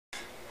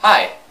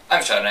Hi,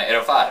 I'm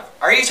Shadow805.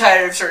 Are you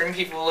tired of certain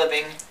people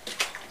living?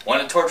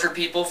 Want to torture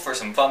people for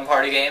some fun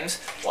party games?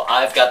 Well,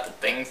 I've got the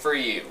thing for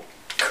you.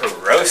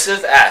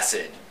 Corrosive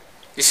acid.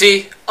 You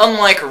see,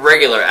 unlike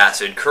regular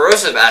acid,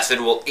 corrosive acid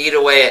will eat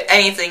away at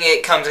anything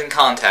it comes in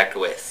contact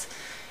with.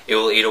 It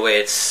will eat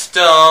away at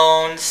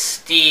stone,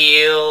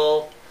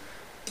 steel,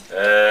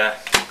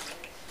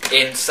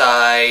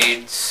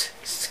 insides,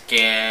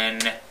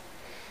 skin,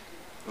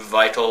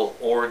 vital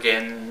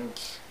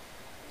organs.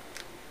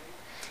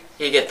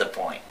 You get the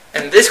point.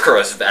 And this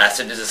corrosive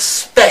acid is a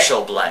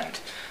special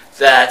blend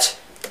that,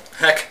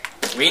 heck,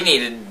 we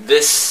needed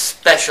this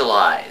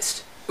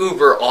specialized,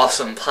 uber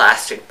awesome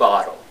plastic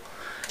bottle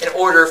in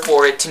order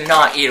for it to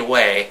not eat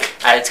away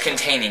at its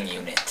containing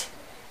unit.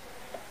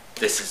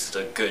 This is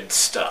the good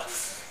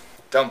stuff.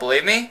 Don't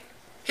believe me?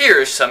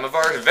 Here's some of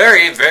our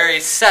very, very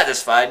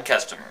satisfied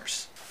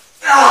customers.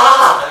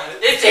 Ah!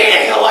 It's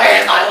eating away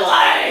at my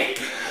leg!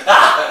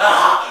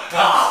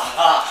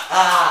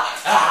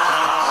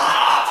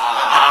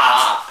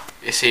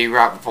 You see,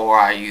 right before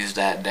I used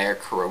that there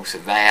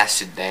corrosive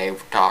acid they were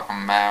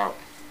talking about,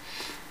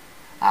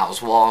 I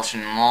was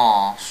watching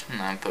Lost and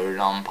I put it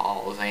on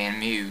pause and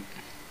mute.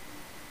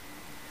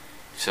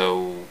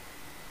 So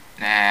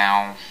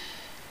now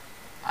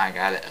I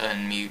gotta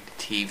unmute the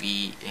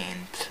TV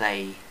and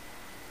play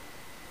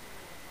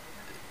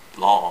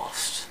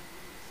Lost.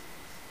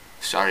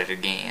 Start it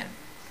again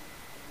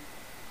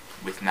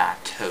with my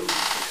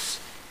toes.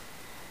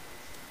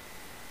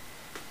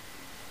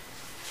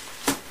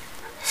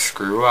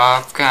 Screw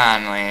off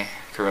kindly,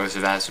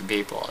 corrosive acid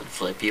people. I'd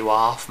flip you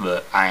off,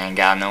 but I ain't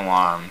got no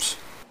arms.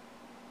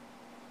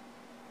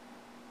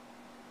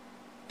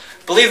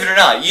 Believe it or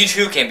not, you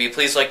too can be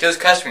pleased like those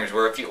customers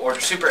were if you order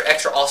super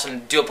extra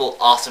awesome, doable,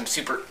 awesome,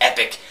 super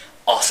epic,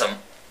 awesome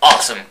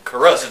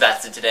corrosive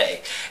acid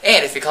today.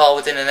 And if you call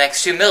within the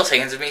next 2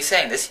 milliseconds of me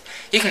saying this,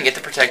 you can get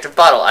the protective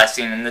bottle I've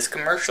seen in this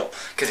commercial.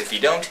 Because if you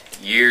don't,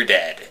 you're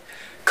dead.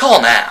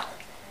 Call now.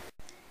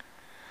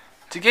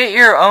 To get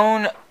your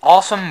own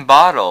awesome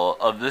bottle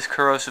of this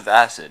corrosive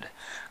acid,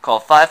 call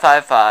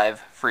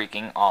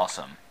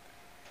 555-FREAKING-AWESOME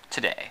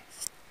today.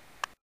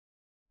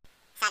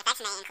 Side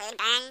effects may include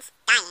burns,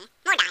 dying,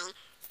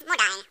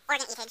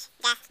 organ eatage,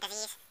 death,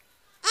 disease,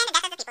 and the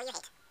death of the people you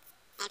hate,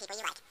 and people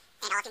you like,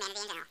 and all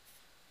humanity in general.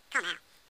 Call now.